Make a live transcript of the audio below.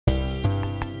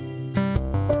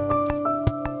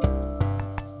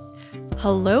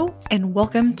Hello, and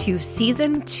welcome to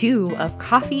Season 2 of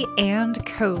Coffee and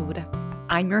Code.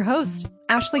 I'm your host,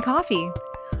 Ashley Coffee.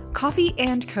 Coffee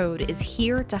and Code is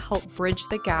here to help bridge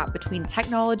the gap between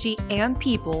technology and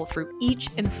people through each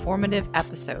informative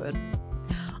episode.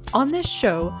 On this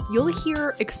show, you'll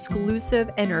hear exclusive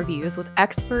interviews with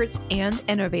experts and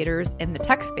innovators in the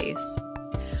tech space.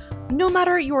 No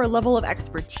matter your level of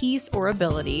expertise or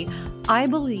ability, I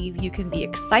believe you can be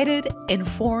excited,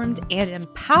 informed, and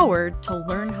empowered to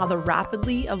learn how the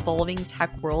rapidly evolving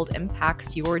tech world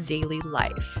impacts your daily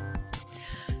life.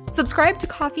 Subscribe to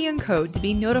Coffee and Code to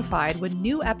be notified when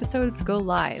new episodes go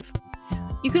live.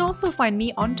 You can also find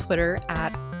me on Twitter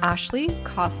at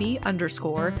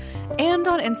AshleyCoffee_ and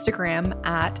on Instagram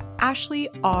at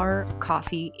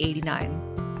AshleyRCoffee89.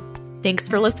 Thanks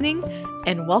for listening,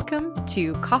 and welcome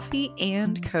to Coffee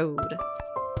and Code.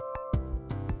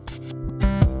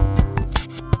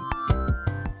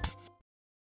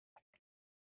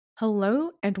 Hello,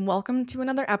 and welcome to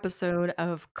another episode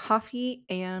of Coffee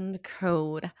and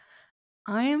Code.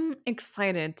 I'm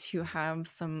excited to have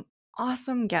some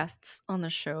awesome guests on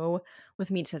the show with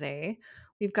me today.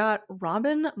 We've got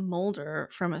Robin Mulder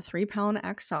from a 3 Pound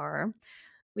XR.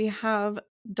 We have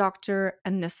Dr.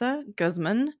 Anissa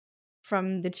Guzman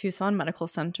from the Tucson Medical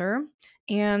Center.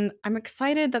 And I'm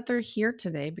excited that they're here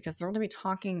today because they're going to be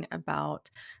talking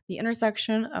about the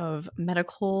intersection of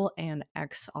medical and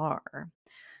XR.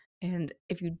 And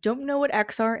if you don't know what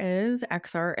XR is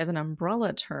an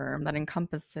umbrella term that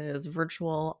encompasses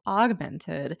virtual,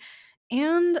 augmented,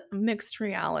 and mixed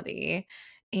reality.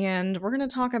 And we're going to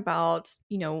talk about,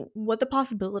 what the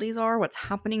possibilities are, what's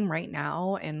happening right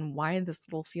now, and why this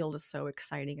little field is so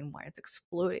exciting and why it's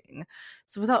exploding.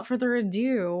 So without further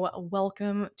ado,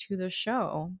 welcome to the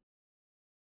show.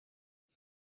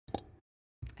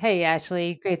 Hey,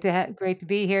 Ashley, great to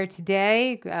be here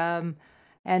today.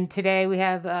 And today we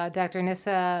have Dr.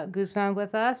 Nissa Guzman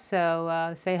with us.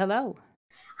 So say hello.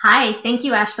 Hi, thank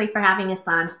you, Ashley, for having us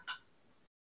on.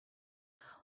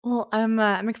 Well,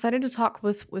 I'm excited to talk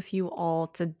with you all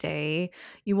today.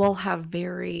 You all have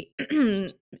very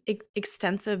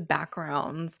extensive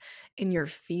backgrounds in your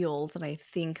fields, and I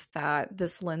think that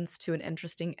this lends to an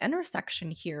interesting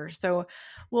intersection here. So,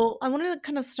 well, I want to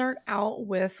kind of start out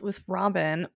with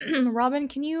Robin. Robin,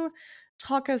 can you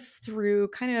talk us through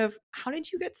kind of how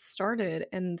did you get started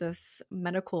in this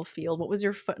medical field? What was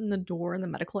your foot in the door in the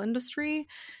medical industry?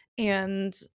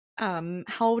 And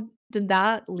how did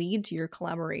that lead to your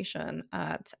collaboration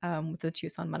at with the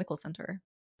Tucson Medical Center?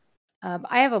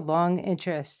 I have a long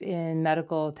interest in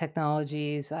medical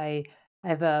technologies. I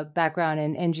have a background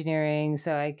in engineering,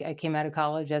 so I came out of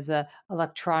college as a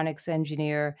electronics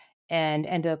engineer and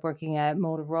ended up working at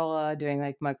Motorola doing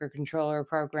like microcontroller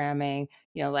programming.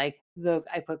 I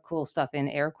put cool stuff in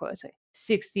air quotes, like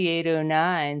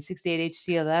 6809,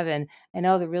 68HC11. I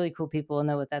know the really cool people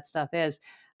know what that stuff is.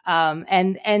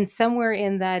 And somewhere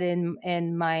in that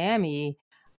in Miami,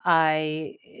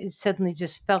 I suddenly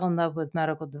just fell in love with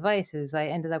medical devices. I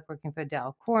ended up working for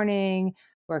Dow Corning,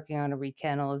 working on a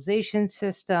recanalization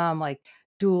system, like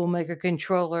dual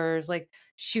microcontrollers, like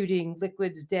shooting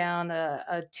liquids down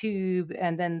a tube,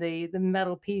 and then the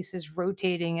metal piece is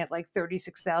rotating at like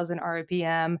 36,000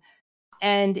 RPM.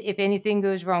 And if anything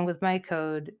goes wrong with my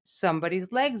code,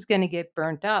 somebody's leg's going to get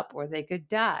burnt up or they could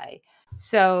die.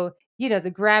 So,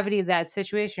 the gravity of that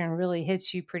situation really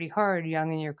hits you pretty hard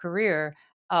young in your career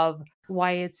of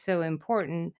why it's so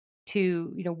important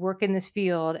to, work in this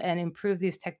field and improve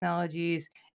these technologies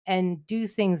and do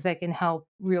things that can help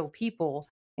real people,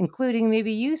 including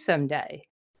maybe you someday.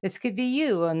 This could be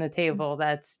you on the table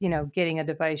that's, getting a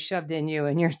device shoved in you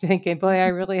and you're thinking, boy, I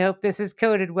really hope this is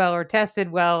coded well or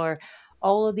tested well, or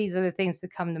all of these other things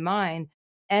that come to mind.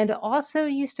 And also,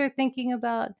 you start thinking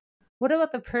about what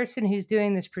about the person who's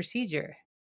doing this procedure?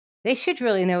 They should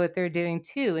really know what they're doing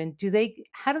too. And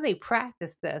how do they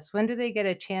practice this? When do they get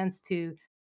a chance to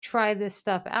try this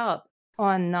stuff out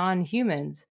on non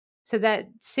humans? So that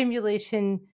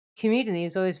simulation community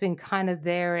has always been kind of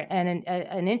there and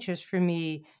an interest for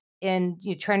me in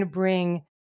trying to bring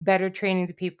better training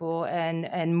to people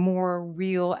and more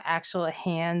real, actual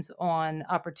hands-on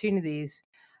opportunities.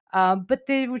 But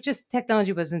they were just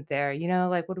technology wasn't there.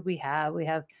 Like what do we have? We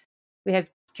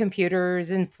have computers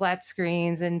and flat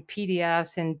screens and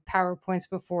PDFs and PowerPoints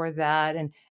before that,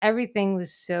 and everything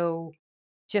was so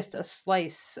just a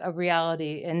slice of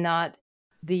reality and not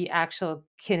the actual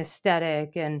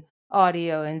kinesthetic and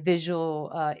audio and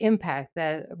visual impact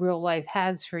that real life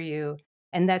has for you.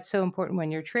 And that's so important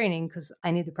when you're training because I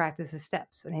need to practice the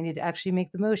steps and I need to actually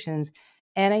make the motions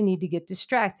and I need to get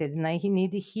distracted and I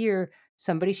need to hear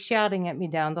somebody shouting at me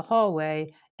down the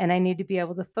hallway and I need to be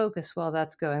able to focus while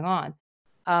that's going on.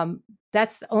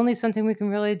 That's only something we can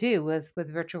really do with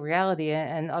virtual reality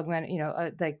and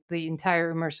augmented, like the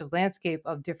entire immersive landscape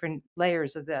of different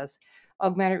layers of this.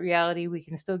 Augmented reality, we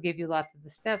can still give you lots of the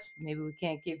steps, but maybe we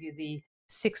can't give you the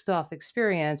sixth off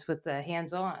experience with the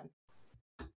hands-on.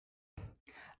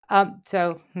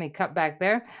 So let me cut back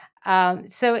there.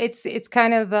 So it's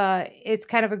kind of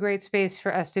a great space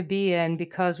for us to be in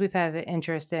because we've had an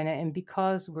interest in it, and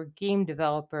because we're game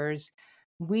developers,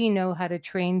 we know how to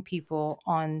train people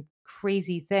on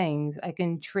crazy things. I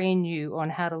can train you on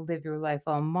how to live your life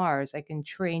on Mars. I can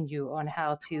train you on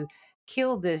how to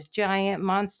kill this giant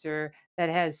monster that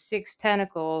has 6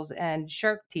 tentacles and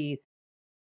shark teeth,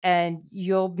 and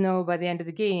you'll know by the end of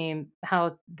the game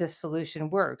how this solution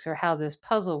works or how this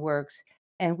puzzle works,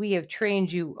 and we have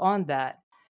trained you on that.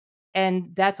 And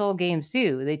that's all games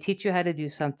do. They teach you how to do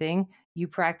something, you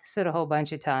practice it a whole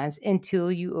bunch of times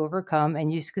until you overcome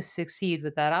and you succeed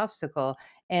with that obstacle.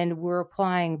 And we're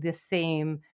applying this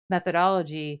same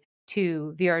methodology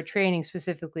to VR training,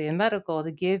 specifically in medical,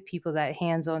 to give people that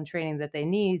hands-on training that they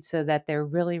need so that they're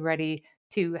really ready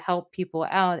to help people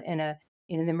out in an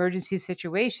emergency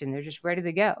situation. They're just ready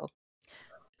to go.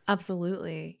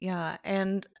 Absolutely. Yeah.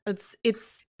 And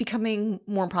it's becoming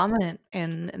more prominent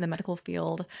in the medical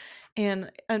field.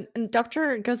 And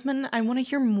Dr. Guzman, I want to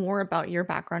hear more about your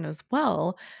background as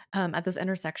well, at this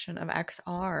intersection of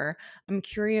XR. I'm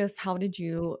curious, how did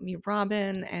you meet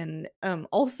Robin? And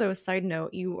also, a side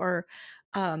note, you are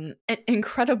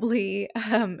incredibly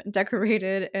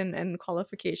decorated and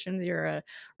qualifications. You're a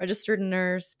registered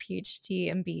nurse, PhD,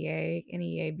 MBA,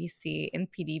 NEA, BC,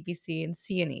 NPD, BC, and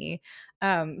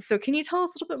CNE. So can you tell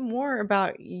us a little bit more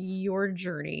about your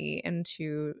journey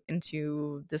into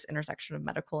this intersection of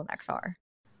medical and XR?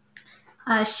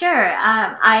 Sure.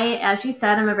 As you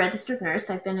said, I'm a registered nurse.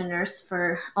 I've been a nurse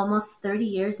for almost 30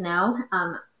 years now.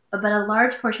 But a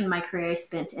large portion of my career I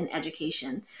spent in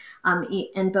education,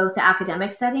 in both the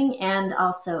academic setting and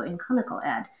also in clinical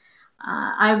ed.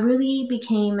 I really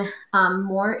became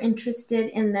more interested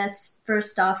in this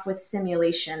first off with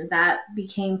simulation. That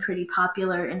became pretty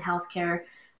popular in healthcare,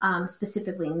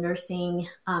 specifically nursing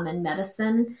and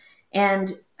medicine,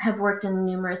 and have worked in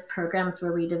numerous programs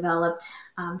where we developed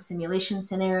simulation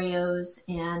scenarios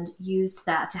and used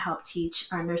that to help teach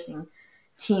our nursing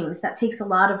teams. That takes a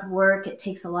lot of work. It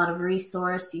takes a lot of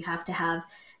resource. You have to have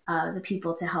the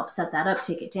people to help set that up,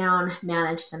 take it down,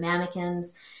 manage the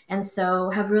mannequins. And so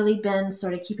have really been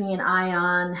sort of keeping an eye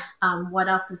on what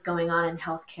else is going on in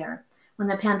healthcare. When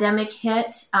the pandemic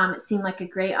hit, it seemed like a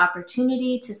great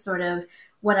opportunity to sort of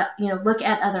look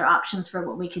at other options for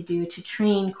what we could do to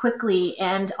train quickly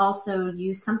and also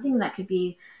use something that could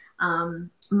be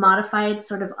modified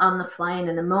sort of on the fly and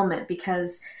in the moment,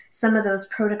 because some of those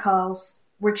protocols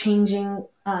were changing,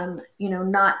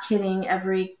 not kidding,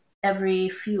 every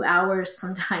few hours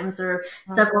sometimes, or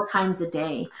several times a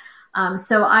day.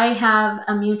 So I have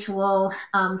a mutual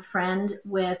friend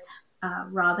with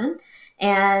Robin,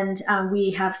 and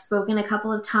we have spoken a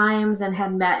couple of times and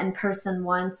had met in person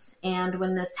once. And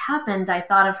when this happened, I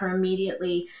thought of her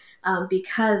immediately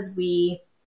because we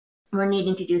were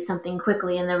needing to do something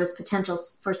quickly, and there was potential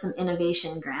for some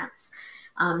innovation grants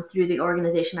through the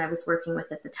organization I was working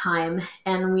with at the time.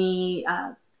 And we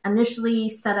initially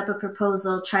set up a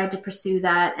proposal, tried to pursue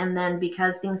that, and then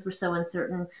because things were so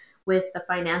uncertain with the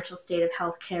financial state of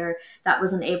healthcare, that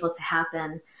wasn't able to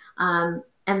happen.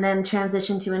 And then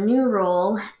transitioned to a new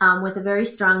role with a very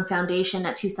strong foundation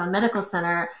at Tucson Medical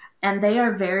Center. And they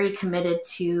are very committed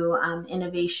to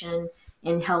innovation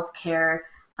in healthcare.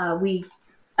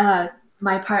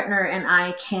 My partner and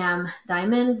I, Cam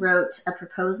Diamond, wrote a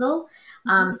proposal,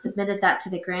 submitted that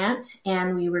to the grant,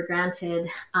 and we were granted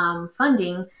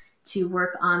funding to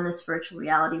work on this virtual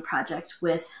reality project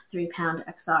with 3Pound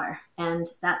XR. And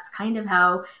that's kind of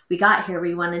how we got here.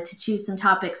 We wanted to choose some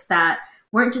topics that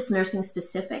weren't just nursing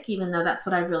specific, even though that's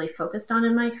what I've really focused on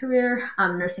in my career,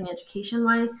 nursing education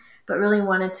wise, but really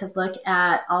wanted to look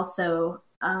at also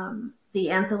the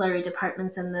ancillary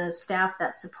departments and the staff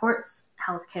that supports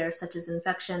healthcare, such as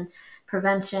infection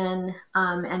prevention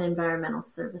and environmental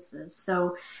services.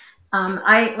 So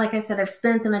like I said, I've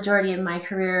spent the majority of my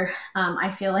career, I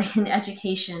feel like, in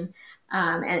education,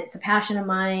 and it's a passion of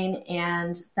mine,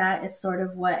 and that is sort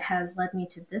of what has led me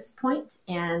to this point.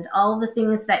 And all the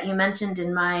things that you mentioned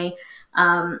in my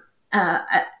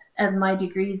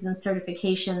degrees and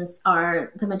certifications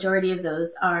the majority of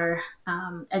those are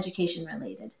education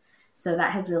related. So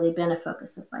that has really been a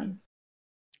focus of mine.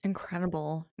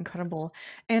 Incredible, incredible.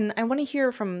 And I want to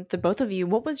hear from the both of you.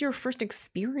 What was your first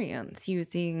experience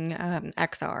using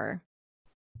XR?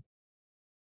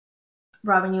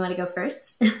 Robin, you want to go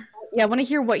first? Yeah, I want to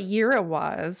hear what year it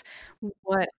was.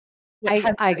 What what I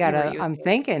headset you were gotta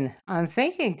using. I'm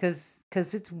thinking, because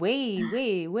it's way,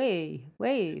 way, way,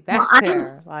 way Well, back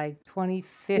there, like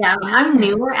yeah, 2015 I'm or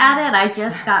newer at it. I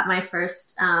just got my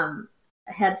first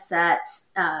headset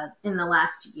in the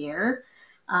last year.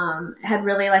 Had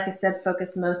really, like I said,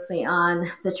 focused mostly on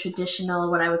the traditional,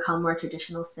 what I would call more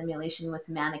traditional simulation with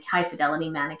high fidelity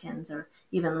mannequins or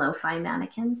even lo-fi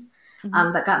mannequins.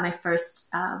 Mhm. But got my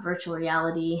first virtual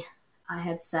reality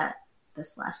headset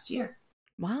this last year.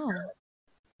 Wow.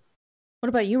 What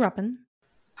about you, Robin?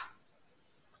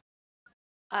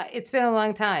 It's been a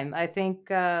long time. I think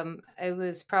it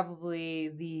was probably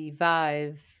the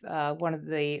Vive, one of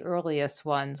the earliest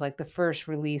ones, like the first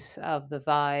release of the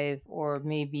Vive, or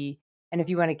maybe, and if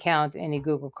you want to count any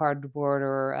Google Cardboard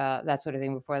or that sort of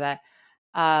thing before that.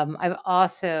 I've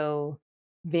also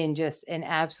been just an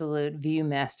absolute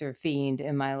ViewMaster fiend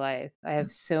in my life. I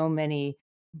have so many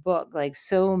like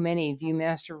so many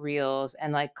ViewMaster reels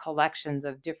and like collections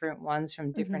of different ones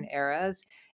from different Mhm. eras.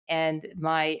 And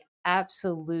my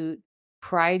absolute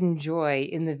pride and joy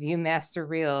in the ViewMaster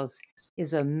reels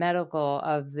is a medical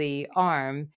of the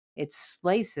arm. It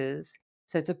slices.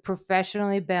 So it's a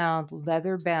professionally bound,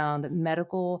 leather bound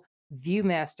medical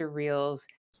ViewMaster reels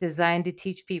designed to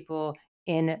teach people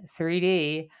in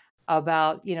 3D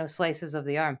about, slices of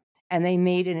the arm. And they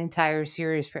made an entire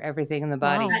series for everything in the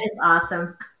body. That Wow. is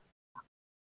awesome.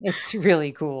 It's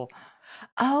really cool.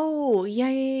 Oh, yeah,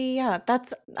 yeah, yeah, yeah.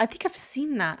 That's I think I've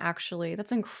seen that actually.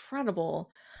 That's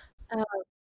incredible. Uh,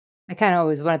 I kind of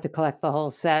always wanted to collect the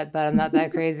whole set, but I'm not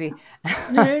that crazy.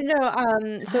 no, no,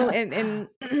 no. So in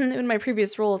in my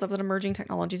previous roles, I was an emerging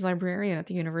technologies librarian at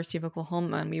the University of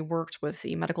Oklahoma, and we worked with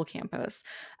the medical campus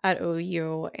at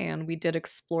OU, and we did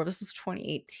explore. This was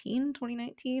 2018,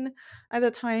 2019 at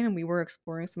the time, and we were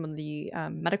exploring some of the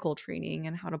medical training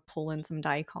and how to pull in some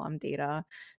DICOM data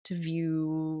to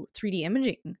view 3D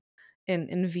imaging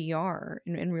in VR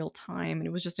in real time. And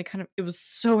it was just a kind of it was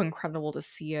so incredible to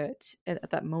see it at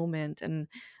that moment. And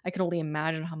I can only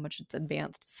imagine how much it's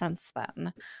advanced since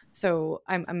then. So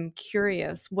I'm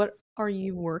curious, what are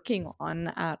you working on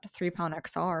at 3 Pound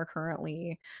XR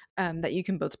currently that you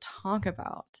can both talk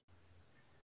about?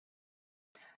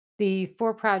 The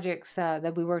 4 projects,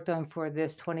 that we worked on for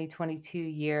this 2022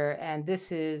 year, and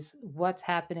this is what's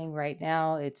happening right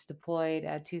now. It's deployed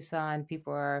at Tucson.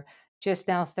 People are just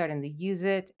now starting to use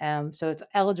it. So it's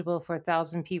eligible for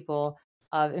 1,000 people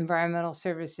of environmental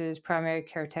services, primary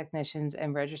care technicians,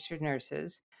 and registered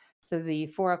nurses. So the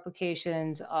 4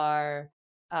 applications are,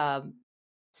 um,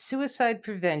 suicide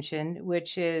prevention,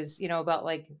 which is, about,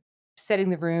 like, setting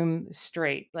the room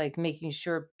straight, like making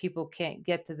sure people can't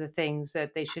get to the things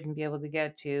that they shouldn't be able to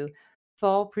get to.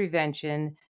 Fall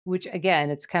prevention, which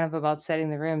again, it's kind of about setting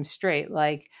the room straight.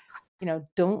 Like,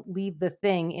 don't leave the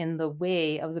thing in the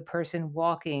way of the person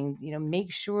walking.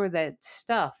 Make sure that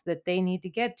stuff that they need to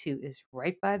get to is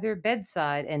right by their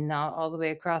bedside and not all the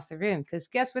way across the room. Because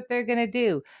guess what they're going to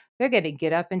do? They're going to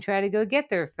get up and try to go get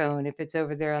their phone if it's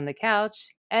over there on the couch.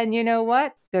 And you know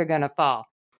what? They're going to fall.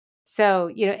 So,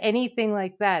 anything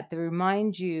like that to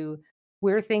remind you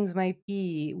where things might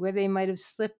be, where they might have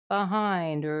slipped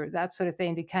behind, or that sort of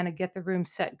thing to kind of get the room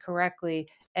set correctly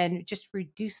and just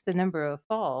reduce the number of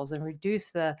falls and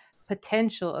reduce the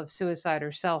potential of suicide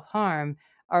or self harm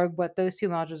are what those 2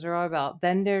 modules are all about.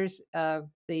 Then there's the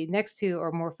next 2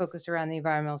 are more focused around the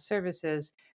environmental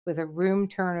services with a room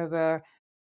turnover,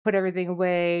 put everything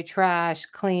away, trash,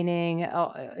 cleaning,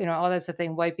 all that sort of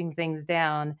thing, wiping things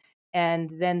down. And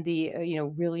then the,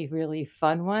 really, really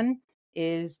fun one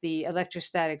is the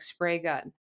electrostatic spray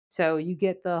gun. So you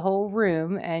get the whole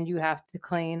room and you have to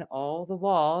clean all the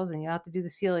walls and you have to do the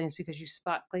ceilings because you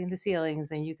spot clean the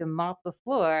ceilings and you can mop the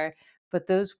floor. But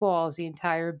those walls, the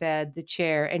entire bed, the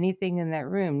chair, anything in that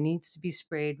room needs to be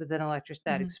sprayed with an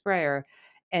electrostatic Mhm. sprayer.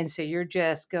 And so you're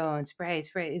just going spray,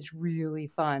 spray. It's really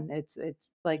fun. It's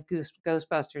like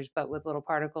Ghostbusters, but with little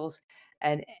particles.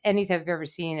 And anytime you've ever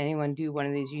seen anyone do one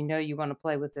of these, you want to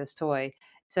play with this toy.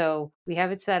 So we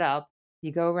have it set up.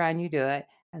 You go around, you do it,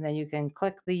 and then you can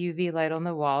click the UV light on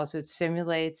the wall. So it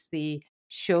simulates the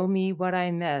show me what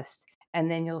I missed. And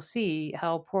then you'll see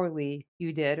how poorly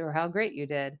you did or how great you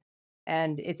did.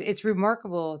 And it's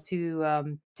remarkable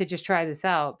to just try this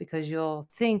out because you'll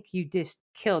think you just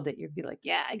killed it. You'll be like,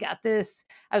 "Yeah, I got this.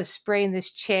 I was spraying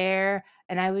this chair,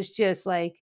 and I was just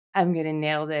like, I'm gonna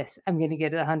nail this. I'm gonna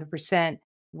get it 100%.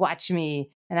 Watch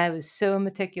me." And I was so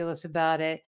meticulous about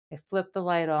it. I flipped the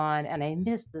light on, and I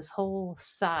missed this whole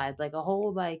side, like a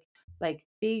whole like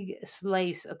big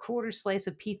slice, a quarter slice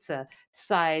of pizza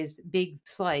sized big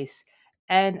slice.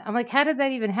 And I'm like, how did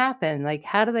that even happen? Like,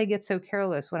 how did I get so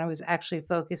careless when I was actually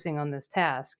focusing on this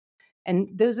task? And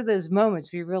those are those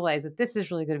moments where you realize that this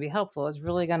is really going to be helpful. It's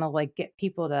really going to like get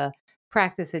people to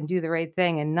practice and do the right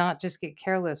thing and not just get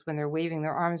careless when they're waving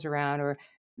their arms around or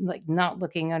like not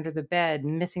looking under the bed,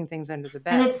 missing things under the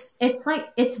And bed.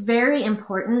 it's very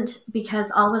important because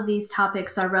all of these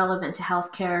topics are relevant to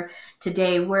healthcare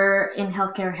today. We're in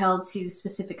healthcare held to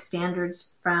specific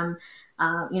standards from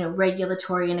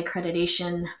regulatory and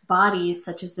accreditation bodies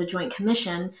such as the Joint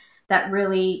Commission that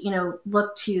really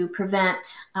look to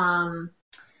prevent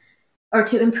or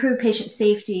to improve patient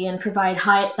safety and provide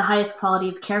the highest quality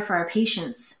of care for our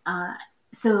patients.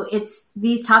 So it's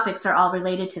these topics are all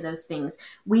related to those things.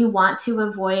 We want to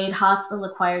avoid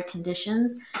hospital-acquired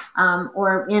conditions,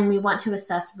 and we want to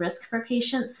assess risk for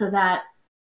patients so that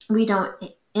we don't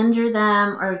injure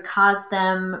them or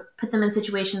put them in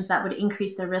situations that would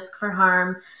increase their risk for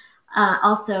harm.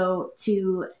 Also,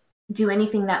 to do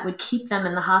anything that would keep them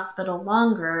in the hospital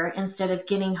longer instead of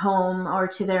getting home or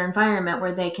to their environment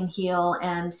where they can heal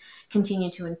and continue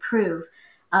to improve.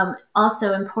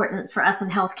 Also important for us in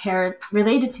healthcare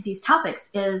related to these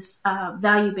topics is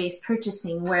value-based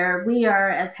purchasing, where we are,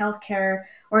 as healthcare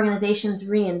organizations,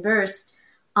 reimbursed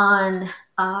on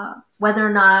whether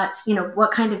or not,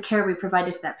 what kind of care we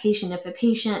provided to that patient. If a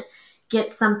patient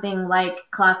gets something like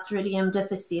Clostridium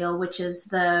difficile, which is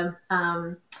the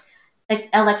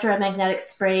electromagnetic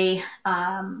spray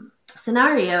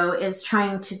scenario, is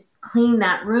trying to clean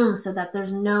that room so that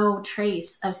there's no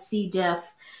trace of C.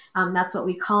 diff. That's what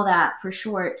we call that for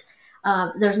short.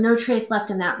 There's no trace left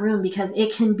in that room because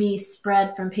it can be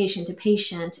spread from patient to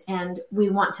patient, and we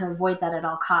want to avoid that at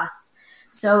all costs.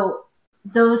 So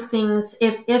those things,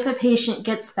 if a patient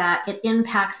gets that, it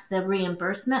impacts the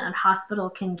reimbursement a hospital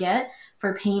can get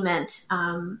for payment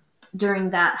during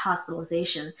that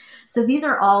hospitalization. So these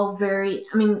are all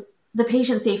the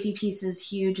patient safety piece is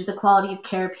huge, the quality of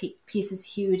care piece is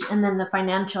huge, and then the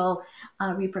financial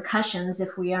repercussions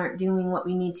if we aren't doing what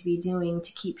we need to be doing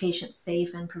to keep patients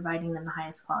safe and providing them the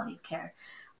highest quality of care.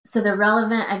 So they're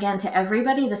relevant, again, to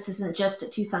everybody. This isn't just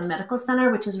at Tucson Medical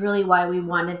Center, which is really why we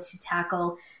wanted to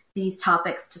tackle these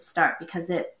topics to start, because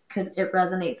it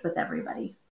resonates with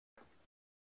everybody.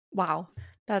 Wow,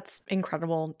 that's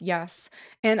incredible. Yes.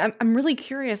 And I'm really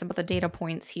curious about the data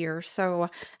points here. So,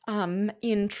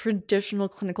 in traditional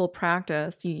clinical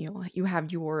practice, you have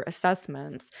your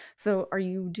assessments. So, are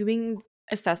you doing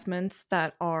assessments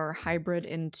that are hybrid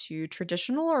into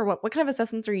traditional, or what kind of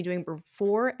assessments are you doing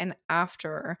before and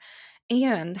after?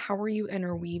 And how are you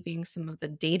interweaving some of the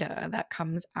data that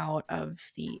comes out of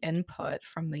the input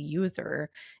from the user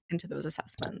into those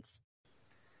assessments?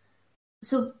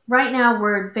 So right now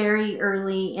we're very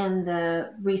early in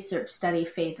the research study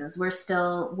phases. We're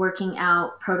still working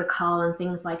out protocol and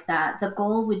things like that. The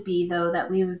goal would be, though, that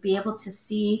we would be able to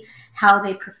see how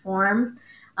they perform.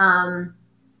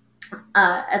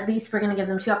 At least we're going to give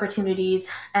them 2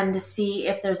 opportunities and to see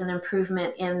if there's an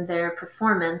improvement in their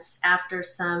performance after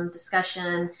some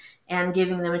discussion and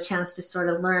giving them a chance to sort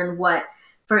of learn what,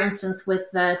 for instance, with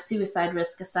the suicide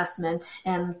risk assessment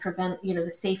and prevent,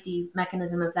 the safety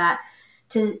mechanism of that,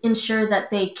 to ensure that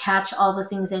they catch all the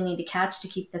things they need to catch to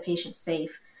keep the patient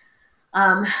safe.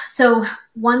 So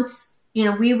once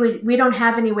we don't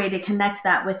have any way to connect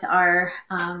that with our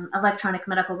electronic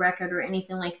medical record or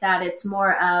anything like that. It's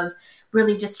more of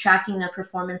really just tracking their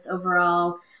performance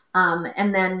overall,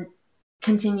 and then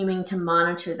continuing to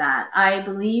monitor that. I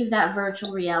believe that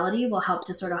virtual reality will help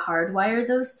to sort of hardwire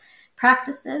those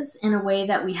practices in a way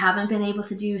that we haven't been able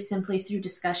to do simply through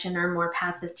discussion or more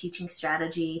passive teaching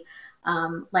strategy,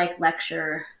 like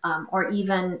lecture, or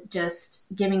even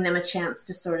just giving them a chance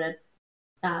to sort of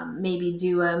maybe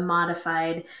do a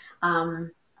modified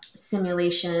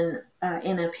simulation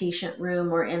in a patient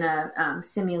room or in a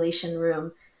simulation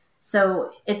room.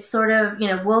 So it's sort of,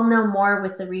 we'll know more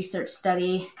with the research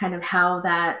study, kind of how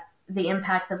the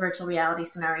impact the virtual reality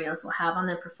scenarios will have on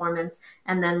their performance.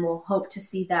 And then we'll hope to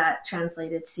see that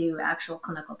translated to actual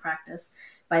clinical practice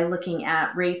by looking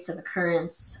at rates of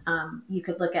occurrence. You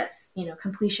could look at,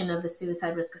 completion of the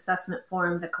suicide risk assessment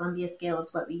form. The Columbia scale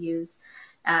is what we use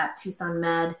at Tucson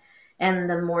Med, and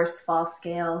the Morse-Fall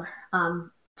scale,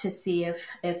 to see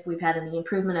if we've had any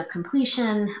improvement of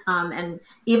completion, and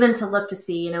even to look to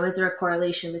see, is there a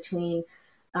correlation between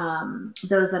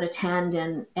those that attend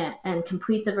and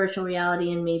complete the virtual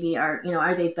reality, and maybe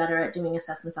are they better at doing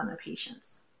assessments on their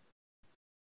patients?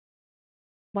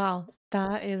 Wow,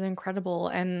 that is incredible.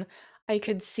 And I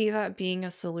could see that being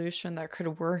a solution that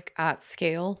could work at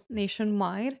scale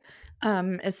nationwide.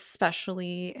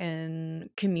 especially in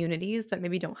communities that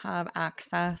maybe don't have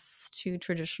access to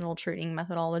traditional training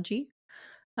methodology.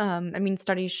 I mean,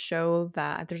 studies show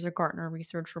that there's a Gartner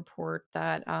research report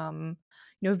that,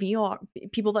 VR,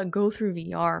 people that go through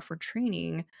VR for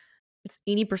training, it's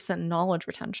 80% knowledge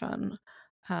retention,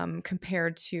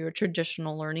 compared to a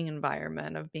traditional learning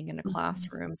environment of being in a Mhm.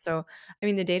 classroom. So, I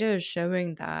mean, the data is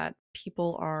showing that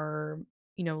people are,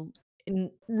 you know,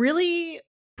 really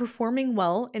performing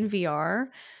well in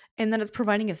VR, and that it's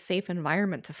providing a safe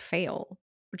environment to fail,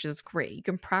 which is great. You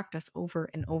can practice over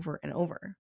and over and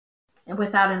over.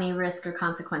 Without any risk or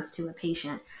consequence to a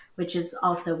patient, which is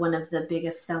also one of the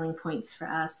biggest selling points for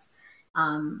us.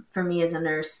 For me as a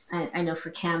nurse, I know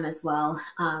for Cam as well,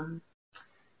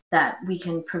 that we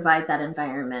can provide that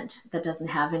environment that doesn't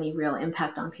have any real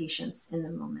impact on patients in the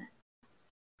moment.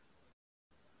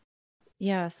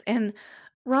 Yes, and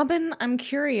Robin, I'm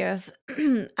curious,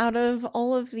 out of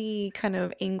all of the kind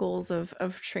of angles of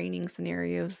training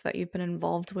scenarios that you've been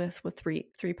involved with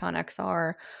 3 pound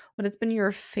XR, what has been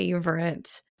your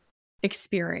favorite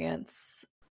experience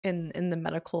in the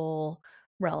medical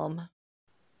realm?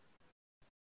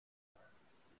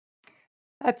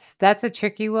 That's a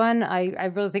tricky one. I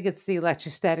really think it's the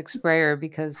electrostatic sprayer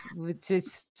because it's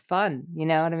just fun, you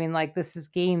know what I mean? Like, this is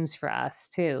games for us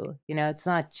too, it's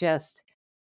not just,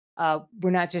 we're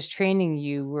not just training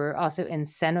you, we're also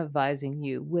incentivizing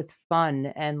you with fun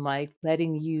and, like,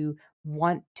 letting you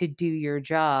want to do your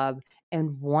job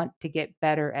and want to get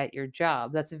better at your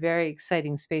job. That's a very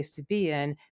exciting space to be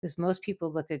in because most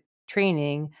people look at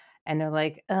training and they're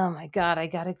like, "Oh my god, I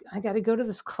gotta go to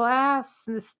this class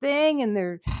and this thing," and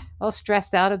they're all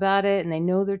stressed out about it, and they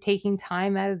know they're taking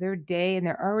time out of their day, and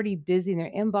they're already busy, and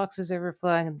their inbox is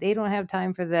overflowing, and they don't have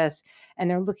time for this, and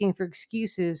they're looking for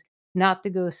excuses not to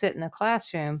go sit in the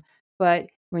classroom. But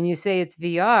when you say it's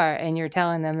VR and you're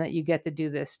telling them that you get to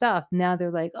do this stuff, now they're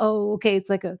like, "Oh, okay, it's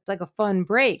like a fun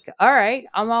break. All right,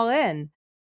 I'm all in."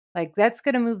 Like, that's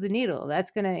gonna move the needle. That's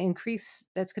gonna increase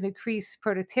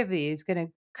productivity. It's gonna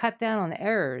cut down on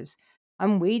errors.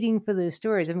 I'm waiting for those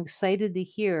stories. I'm excited to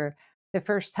hear the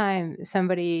first time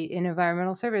somebody in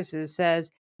environmental services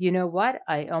says, "You know what?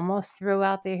 I almost threw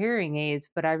out the hearing aids,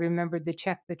 but I remembered to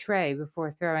check the tray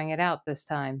before throwing it out this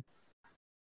time."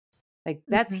 Like,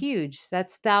 that's Mhm. huge.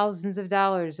 That's thousands of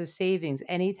dollars of savings.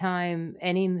 Anytime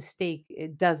any mistake,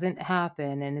 it doesn't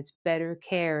happen, and it's better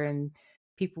care, and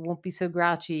people won't be so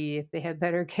grouchy if they have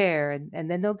better care, and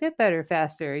then they'll get better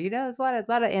faster. There's a lot of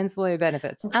ancillary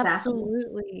benefits. Exactly.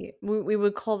 Absolutely. We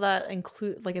would call that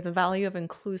include like the value of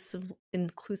inclusive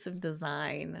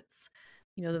design. It's,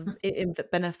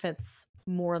 it benefits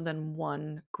more than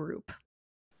one group.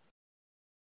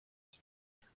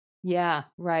 Yeah,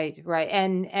 right, right,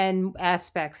 and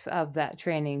aspects of that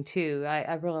training too.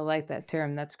 I really like that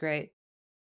term. That's great.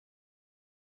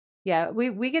 Yeah,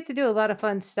 we get to do a lot of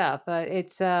fun stuff.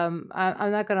 I'm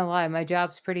not gonna lie, my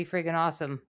job's pretty friggin'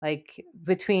 awesome. Like,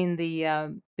 between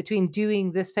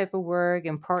doing this type of work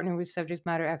and partnering with subject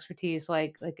matter expertise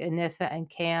like Anissa and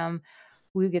Cam,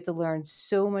 we get to learn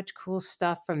so much cool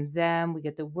stuff from them. We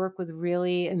get to work with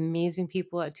really amazing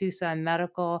people at Tucson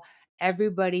Medical.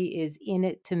 Everybody is in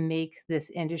it to make this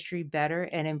industry better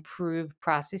and improve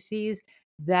processes.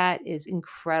 That is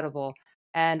incredible,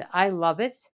 and I love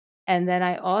it. And then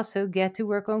I also get to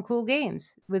work on cool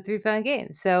games with 3 Pound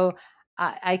Games. So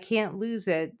I can't lose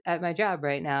it at my job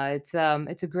right now. It's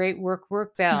a great work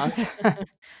balance.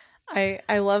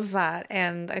 I love that,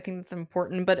 and I think that's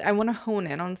important, but I wanna hone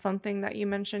in on something that you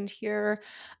mentioned here.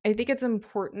 I think it's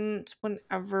important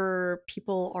whenever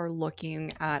people are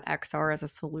looking at XR as a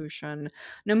solution,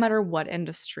 no matter what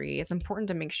industry, it's important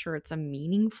to make sure it's a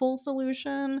meaningful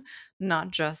solution, not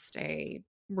just a,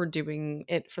 "We're doing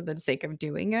it for the sake of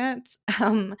doing it."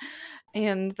 Um,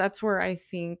 and that's where I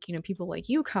think, people like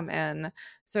you come in.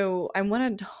 So I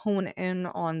wanted to hone in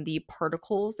on the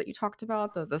particles that you talked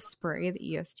about, the spray, the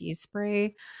ESD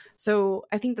spray. So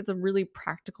I think that's a really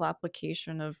practical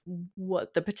application of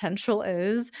what the potential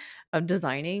is of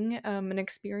designing an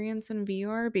experience in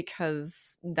VR,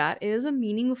 because that is a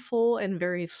meaningful and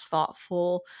very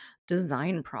thoughtful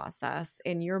design process.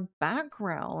 And your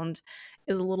background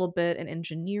is a little bit in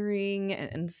engineering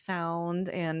and sound,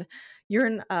 and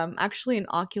you're actually an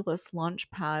Oculus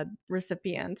Launchpad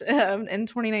recipient in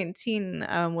 2019,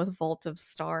 with Vault of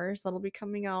Stars that'll be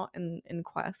coming out in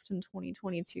Quest in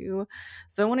 2022.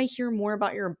 So I want to hear more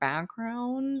about your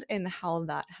background and how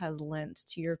that has lent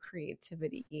to your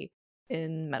creativity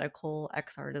in medical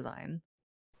XR design.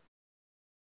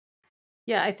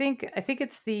 Yeah, I think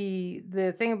it's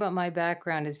the thing about my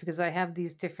background is because I have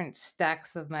these different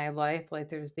stacks of my life. Like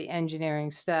there's the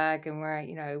engineering stack, and where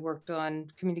I worked on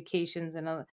communications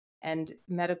and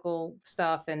medical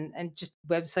stuff, and just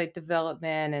website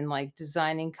development and like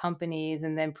designing companies,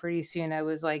 and then pretty soon I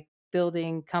was like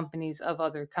building companies of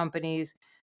other companies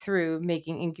through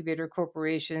making incubator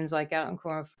corporations like out in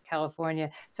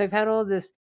California. So I've had all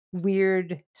this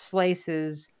weird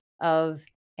slices of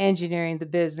engineering, the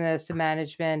business, the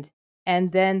management.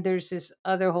 And then there's this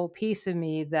other whole piece of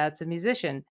me that's a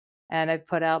musician. And I've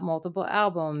put out multiple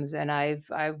albums, and I've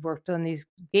worked on these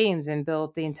games and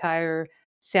built the entire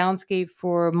soundscape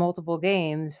for multiple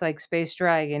games. Like Space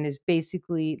Dragon is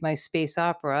basically my space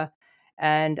opera.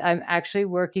 And I'm actually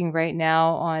working right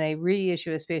now on a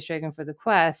reissue of Space Dragon for the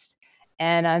Quest.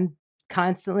 And I'm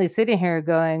constantly sitting here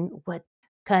going, what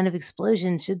kind of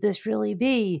explosion should this really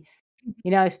be?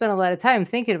 I spent a lot of time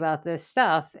thinking about this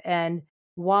stuff, and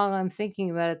while I'm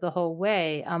thinking about it the whole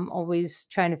way, I'm always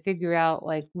trying to figure out,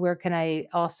 like, where can I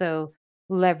also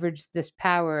leverage this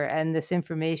power and this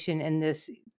information and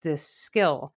this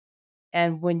skill?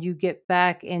 And when you get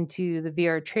back into the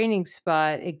VR training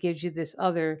spot, it gives you this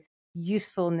other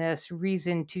usefulness,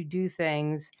 reason to do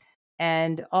things,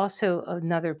 and also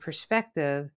another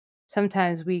perspective.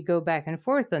 Sometimes we go back and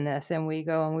forth on this, and we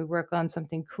go and we work on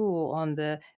something cool on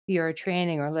the VR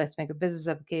training, or let's make a business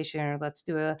application, or let's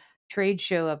do a trade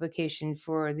show application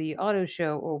for the auto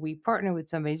show, or we partner with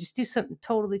somebody, just do something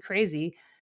totally crazy.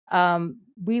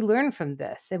 We learn from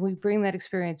this and we bring that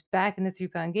experience back into 3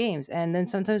 pound games. And then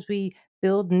sometimes we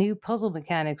build new puzzle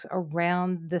mechanics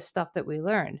around the stuff that we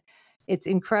learned. It's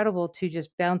incredible to just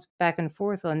bounce back and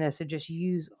forth on this and just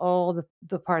use all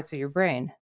the parts of your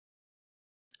brain.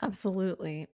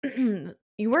 Absolutely.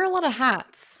 You wear a lot of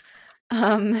hats.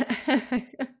 Um,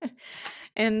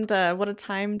 and what a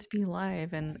time to be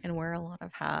alive and wear a lot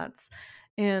of hats.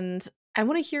 And I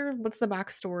want to hear what's the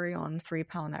backstory on 3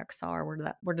 Pound XR.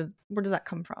 Where does that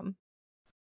come from?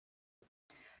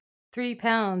 3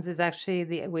 pounds is actually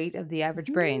the weight of the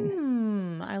average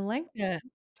brain. I like it.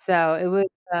 So it was,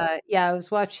 yeah, I was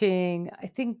watching, I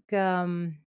think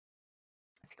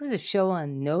it was a show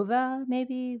on Nova,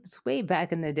 maybe. It's way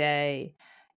back in the day.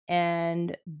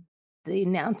 And the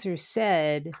announcer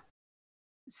said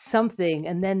something,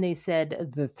 and then they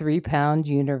said the 3 pound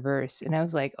universe. And I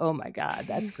was like, oh my God,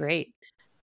 that's great.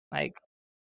 Like,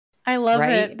 I love it.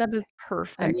 right? That is I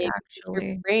perfect, mean,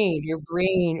 actually. your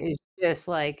brain is just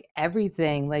like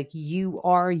everything. Like you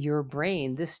are your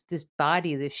brain. This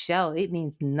body, this shell, it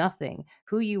means nothing.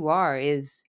 Who you are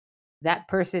is that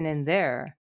person in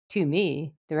there to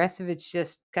me. The rest of it's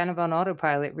just kind of on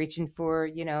autopilot, reaching for,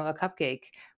 a cupcake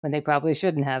when they probably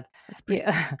shouldn't have. That's pretty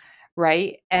Yeah.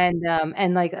 Right. And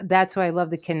like that's why I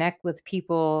love to connect with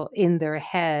people in their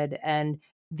head. And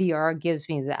VR gives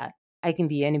me that. I can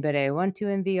be anybody I want to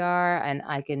in VR, and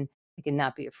I can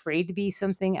not be afraid to be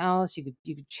something else. You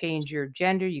could change your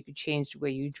gender, you could change the way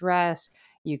you dress,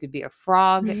 you could be a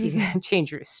frog, you can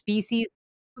change your species.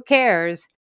 Who cares?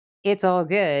 It's all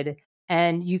good,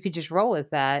 and you could just roll with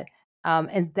that.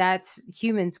 And that's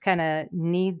humans kinda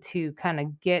need to kinda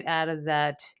get out of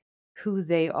that who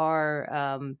they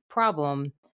are,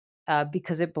 problem,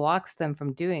 because it blocks them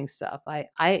from doing stuff.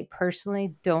 I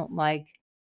personally don't like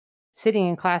sitting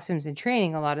in classrooms and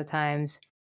training a lot of times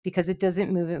because it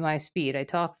doesn't move at my speed. I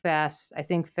talk fast, I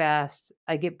think fast,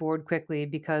 I get bored quickly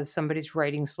because somebody's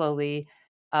writing slowly.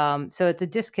 So it's a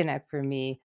disconnect for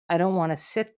me. I don't want to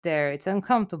sit there. It's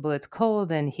uncomfortable. It's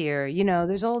cold in here.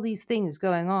 There's all these things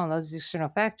going on, those external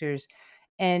factors.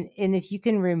 And if you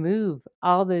can remove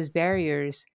all those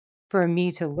barriers for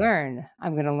me to learn,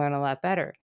 I'm going to learn a lot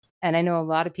better. And I know a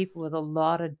lot of people with a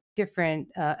lot of different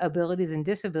abilities and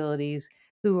disabilities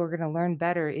who are gonna learn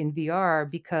better in VR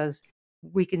because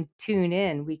we can tune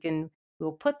in,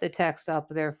 we'll put the text up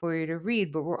there for you to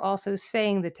read, but we're also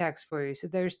saying the text for you. So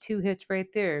there's 2 hits right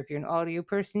there. If you're an audio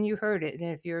person, you heard it,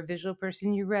 and if you're a visual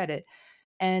person, you read it.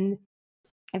 And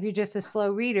if you're just a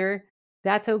slow reader,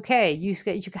 that's okay. You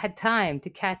had time to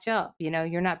catch up,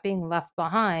 you're not being left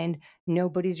behind.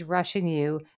 Nobody's rushing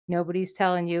you. Nobody's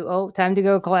telling you, "Oh, time to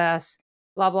go class,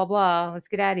 blah blah blah. Let's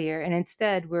get out of here." And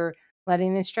instead, we're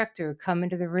letting an instructor come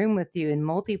into the room with you in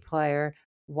multiplayer,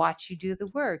 watch you do the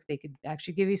work. They could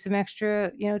actually give you some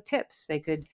extra, tips. They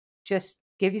could just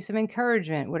give you some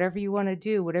encouragement, whatever you want to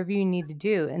do, whatever you need to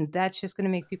do, and that's just going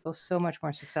to make people so much more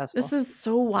This successful. is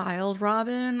so wild,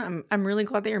 Robin. I'm really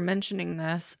glad that you're mentioning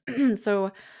this.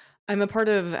 So, I'm a part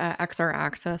of XR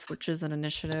Access, which is an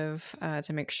initiative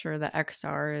to make sure that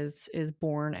XR is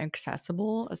born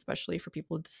accessible, especially for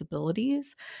people with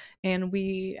disabilities. And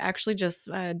we actually just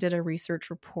did a research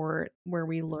report where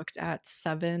we looked at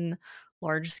 7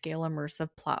 large-scale immersive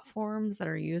platforms that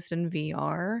are used in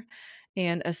VR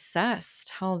and assessed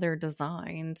how they're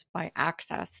designed by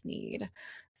access need.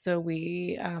 So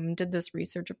we did this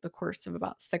research over the course of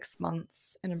about 6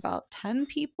 months and about 10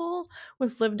 people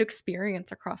with lived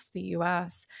experience across the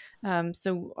US.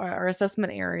 So our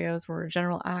assessment areas were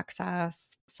general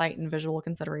access, sight and visual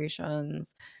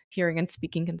considerations, hearing and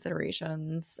speaking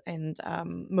considerations, and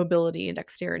mobility and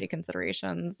dexterity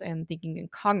considerations, and thinking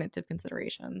and cognitive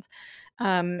considerations.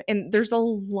 And there's a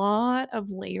lot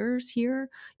of layers here.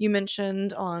 You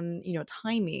mentioned on,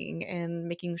 timing and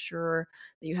making sure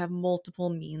that you have multiple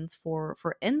means for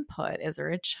input. Is there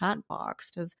a chat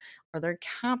box? Are there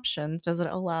captions? Does it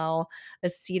allow a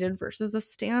seated versus a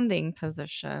standing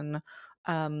position?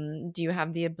 Do you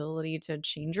have the ability to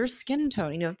change your skin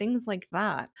tone? Things like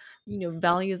that.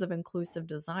 Values of inclusive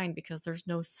design, because there's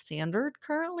no standard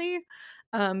currently,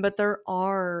 but there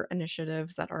are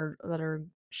initiatives that are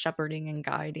shepherding and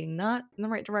guiding that in the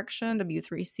right direction.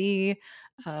 W3C,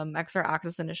 XR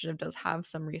Access Initiative does have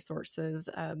some resources.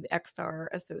 The XR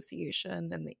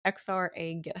Association and the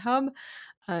XRA GitHub.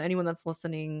 Anyone that's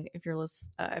listening, if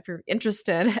you're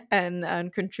interested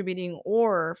in contributing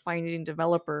or finding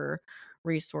developer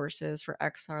resources for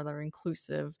XR that are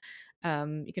inclusive,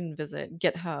 you can visit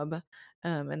GitHub,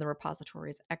 and the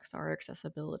repository is XR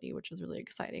Accessibility, which is really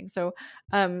exciting. So,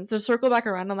 to circle back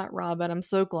around on that, Robin, I'm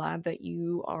so glad that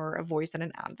you are a voice and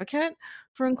an advocate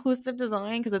for inclusive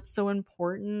design, because it's so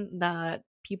important that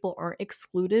people aren't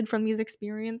excluded from these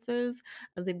experiences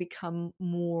as they become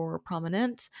more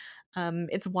prominent.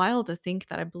 It's wild to think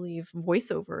that I believe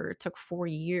voiceover took 4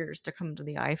 years to come to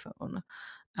the iPhone.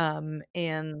 And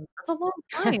that's a long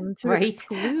time to Right?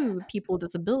 exclude people with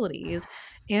disabilities.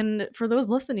 And for those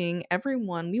listening,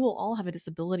 everyone, we will all have a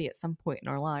disability at some point in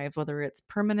our lives, whether it's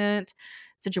permanent,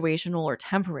 situational, or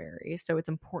temporary. So it's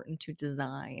important to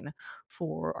design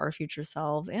for our future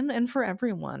selves and for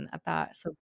everyone at that.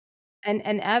 So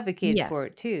And advocate for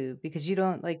yes, it too, because you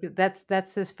don't like that's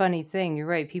this funny thing. You're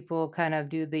right. People kind of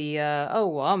do the oh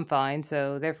well, I'm fine,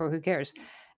 so therefore who cares?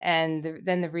 And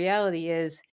then the reality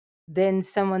is, then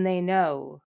someone they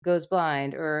know goes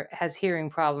blind or has hearing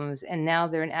problems, and now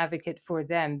they're an advocate for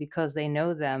them because they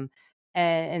know them.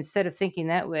 And instead of thinking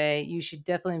that way, you should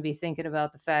definitely be thinking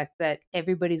about the fact that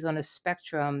everybody's on a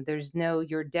spectrum. There's no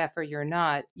you're deaf or you're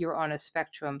not. You're on a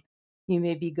spectrum. You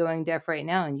may be going deaf right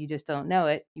now and you just don't know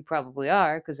it. You probably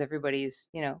are, because everybody's,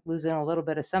 losing a little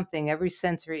bit of something. Every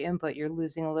sensory input, you're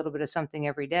losing a little bit of something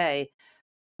every day.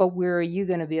 But where are you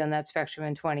going to be on that spectrum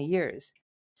in 20 years?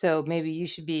 So maybe you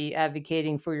should be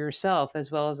advocating for yourself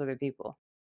as well as other people.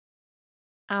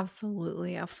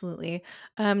 absolutely, absolutely.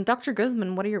 Dr.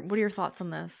 Guzman, what are your thoughts on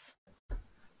this?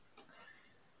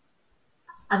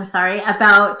 I'm sorry,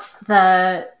 about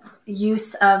the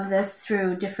use of this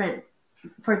for different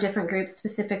groups,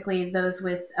 specifically those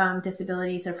with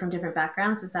disabilities or from different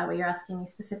backgrounds. Is that what you're asking me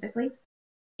specifically?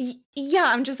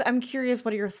 Yeah, I'm curious,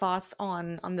 what are your thoughts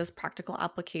on this practical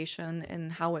application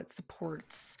and how it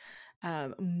supports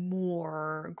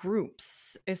more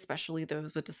groups, especially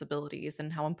those with disabilities,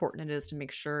 and how important it is to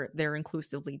make sure they're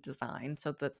inclusively designed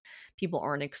so that people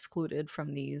aren't excluded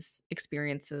from these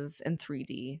experiences in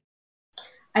 3D.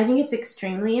 I think it's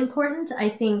extremely important. I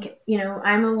think,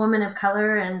 I'm a woman of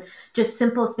color, and just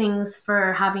simple things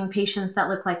for having patients that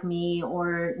look like me,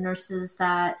 or nurses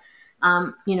that,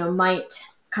 might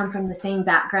come from the same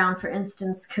background, for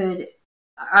instance,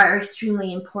 are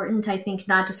extremely important. I think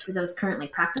not just for those currently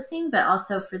practicing, but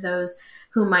also for those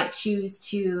who might choose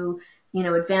to,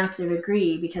 advance their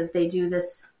degree because they do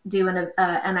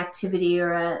an activity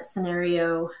or a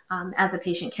scenario as a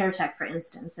patient care tech, for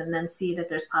instance, and then see that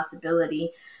there's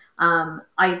possibility.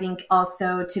 I think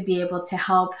also to be able to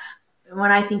help,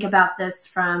 when I think about this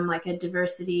from like a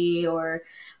diversity or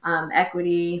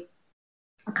equity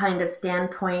kind of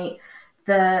standpoint,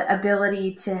 the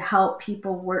ability to help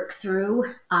people work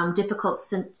through difficult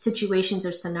situations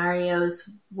or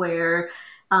scenarios where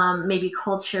maybe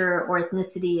culture or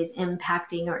ethnicity is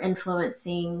impacting or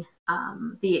influencing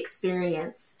the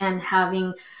experience, and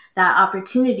having that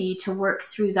opportunity to work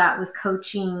through that with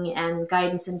coaching and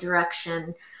guidance and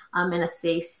direction in a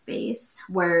safe space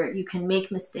where you can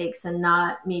make mistakes and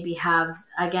not maybe have,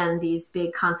 again, these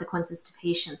big consequences to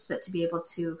patients, but to be able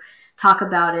to talk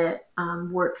about it,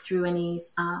 work through any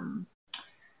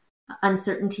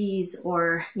uncertainties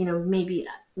or, maybe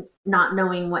not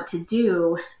knowing what to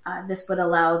do, this would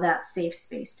allow that safe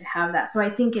space to have that. So I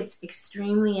think it's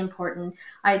extremely important.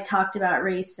 I talked about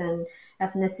race and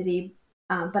ethnicity,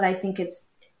 but I think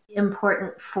it's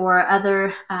important for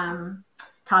other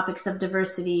topics of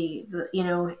diversity,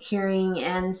 hearing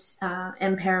and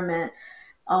impairment,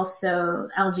 also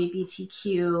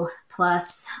LGBTQ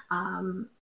plus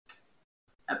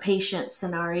patient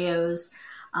scenarios.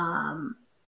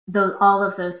 All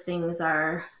of those things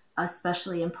are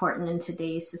especially important in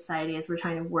today's society as we're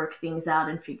trying to work things out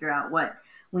and figure out what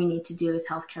we need to do as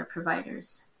healthcare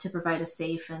providers to provide a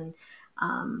safe and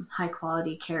high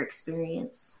quality care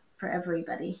experience for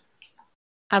everybody.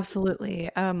 Absolutely.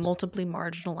 Multiply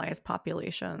marginalized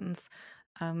populations.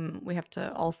 We have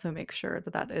to also make sure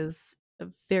that that is a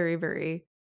very, very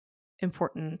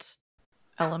important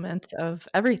element of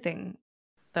everything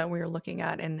that we're looking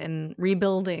at in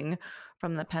rebuilding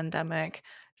from the pandemic.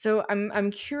 So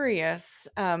I'm curious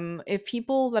if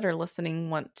people that are listening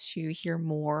want to hear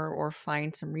more or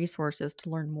find some resources to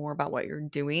learn more about what you're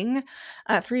doing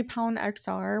at 3 Pound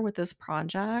XR with this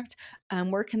project,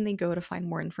 where can they go to find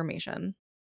more information?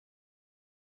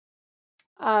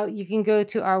 You can go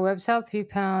to our website,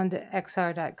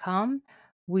 3poundxr.com.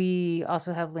 We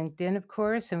also have LinkedIn, of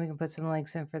course, and we can put some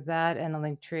links in for that and a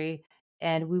link tree.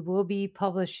 And we will be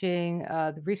publishing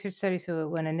the research study. So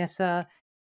when Anissa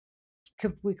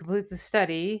we complete the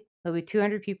study, there'll be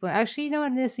 200 people. Actually, you know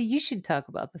what, Anissa, you should talk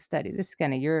about the study. This is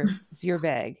kind of it's your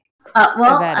bag.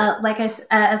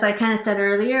 As I kind of said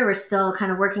earlier, we're still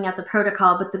kind of working out the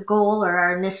protocol, but the goal or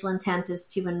our initial intent is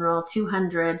to enroll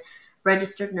 200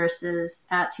 registered nurses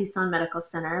at Tucson Medical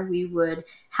Center. We would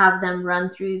have them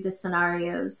run through the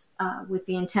scenarios with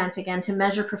the intent, again, to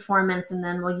measure performance, and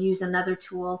then we'll use another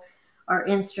tool or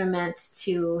instrument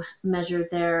to measure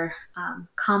their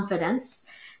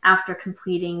confidence after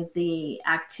completing the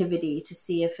activity to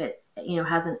see if it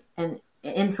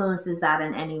influences that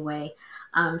in any way.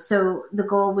 So the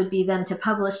goal would be then to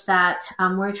publish that.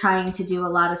 We're trying to do a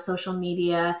lot of social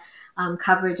media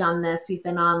coverage on this. We've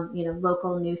been on,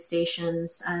 local news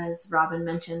stations, as Robin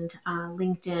mentioned,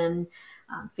 LinkedIn,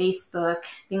 Facebook,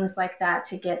 things like that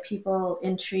to get people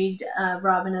intrigued.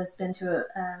 Robin has been to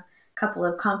a couple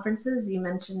of conferences. You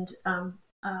mentioned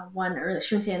one earlier,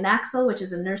 Shunti and Axel, which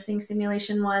is a nursing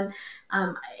simulation one.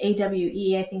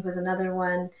 AWE, I think, was another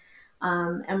one.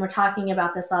 And we're talking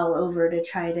about this all over to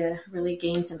try to really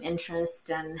gain some interest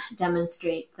and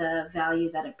demonstrate the value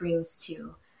that it brings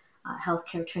to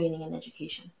healthcare training and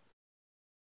education.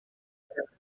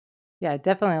 Yeah,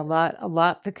 definitely a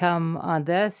lot to come on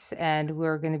this, and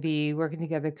we're going to be working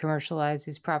together to commercialize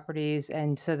these properties,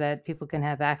 and so that people can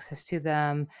have access to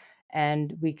them,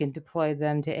 and we can deploy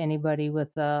them to anybody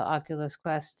with the Oculus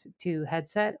Quest 2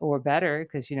 headset or better,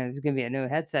 because there's going to be a new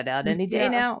headset out any day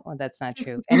now. Well, that's not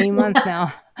true. Any month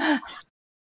now.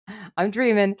 I'm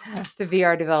dreaming. The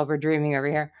VR developer dreaming over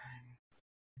here.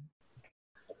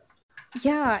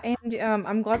 Yeah, and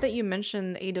I'm glad that you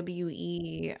mentioned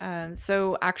AWE.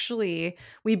 So actually,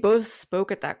 we both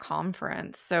spoke at that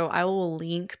conference. So I will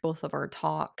link both of our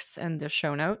talks in the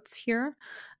show notes here.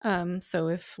 So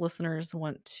if listeners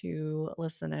want to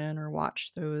listen in or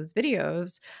watch those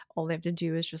videos, all they have to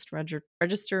do is just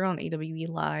register on AWE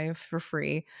Live for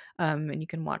free, and you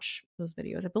can watch those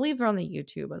videos. I believe they're on the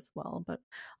YouTube as well, but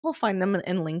I'll find them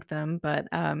and link them. But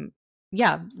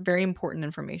yeah, very important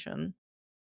information.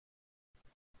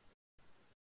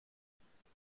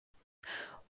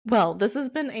 Well, this has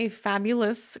been a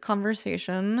fabulous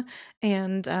conversation,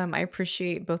 and I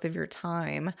appreciate both of your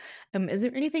time. Is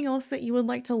there anything else that you would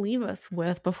like to leave us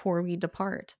with before we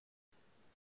depart?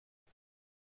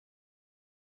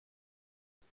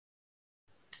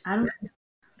 I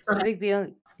think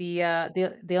the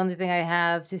only thing I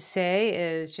have to say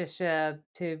is just to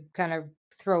kind of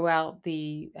throw out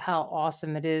how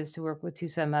awesome it is to work with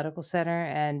Tucson Medical Center,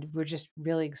 and we're just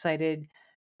really excited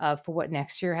for what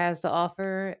next year has to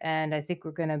offer. And I think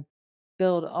we're going to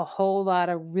build a whole lot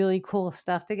of really cool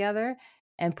stuff together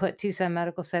and put Tucson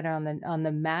Medical Center on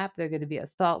the map. They're going to be a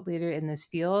thought leader in this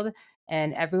field,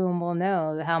 and everyone will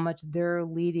know how much they're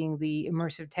leading the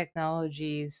immersive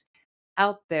technologies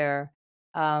out there,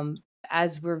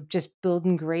 as we're just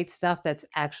building great stuff that's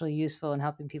actually useful in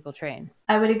helping people train.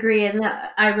 I would agree, and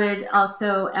I would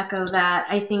also echo that.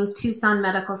 I think Tucson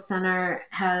Medical Center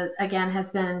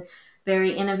has been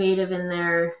very innovative in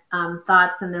their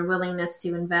thoughts and their willingness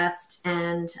to invest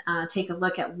and take a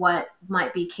look at what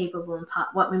might be capable and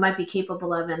what we might be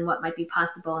capable of and what might be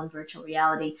possible in virtual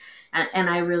reality. And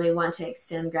I really want to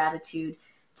extend gratitude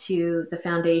to the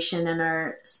foundation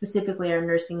and specifically our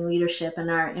nursing leadership and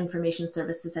our information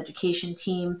services education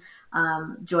team.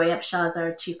 Joy Upshaw is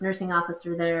our chief nursing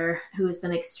officer there, who has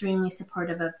been extremely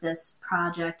supportive of this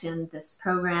project and this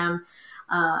program.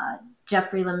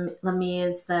 Jeffrey Lemie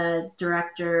is the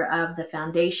director of the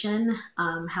foundation,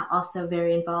 also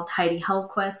very involved. Heidi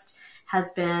Hellquist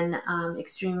has been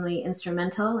extremely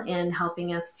instrumental in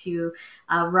helping us to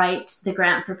write the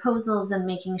grant proposals and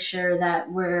making sure that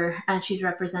she's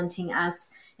representing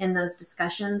us in those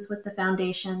discussions with the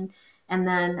foundation. And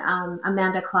then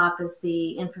Amanda Klopp is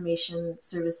the information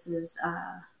services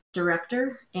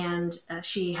director, and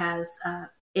she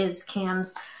is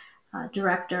CAM's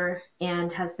director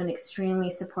and has been extremely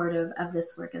supportive of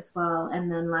this work as well.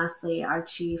 And then lastly, our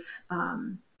chief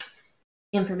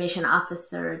information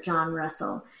officer, John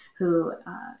Russell, who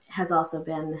has also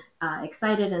been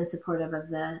excited and supportive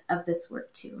of this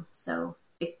work too. So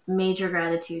major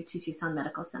gratitude to Tucson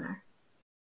Medical Center.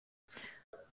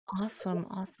 Awesome.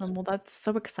 Well, that's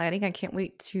so exciting. I can't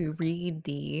wait to read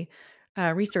the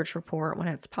research report when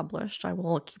it's published. I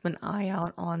will keep an eye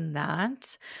out on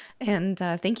that. And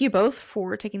thank you both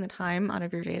for taking the time out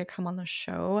of your day to come on the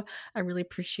show. I really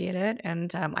appreciate it. And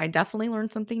I definitely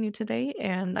learned something new today,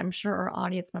 and I'm sure our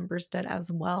audience members did as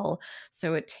well.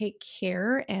 So take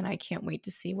care, and I can't wait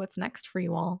to see what's next for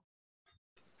you all.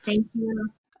 Thank you.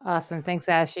 Awesome. Thanks,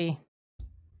 Ashi.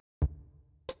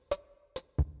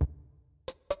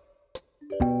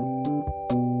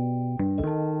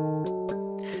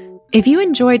 If you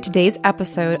enjoyed today's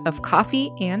episode of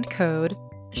Coffee and Code,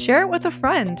 share it with a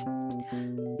friend.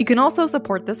 You can also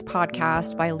support this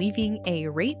podcast by leaving a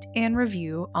rate and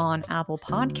review on Apple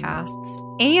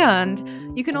Podcasts,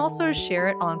 and you can also share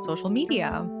it on social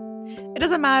media. It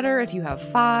doesn't matter if you have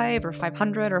 5 or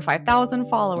 500 or 5,000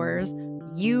 followers,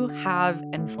 you have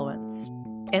influence.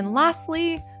 And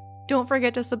lastly, don't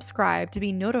forget to subscribe to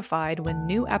be notified when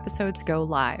new episodes go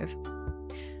live.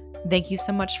 Thank you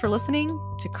so much for listening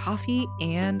to Coffee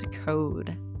and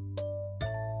Code.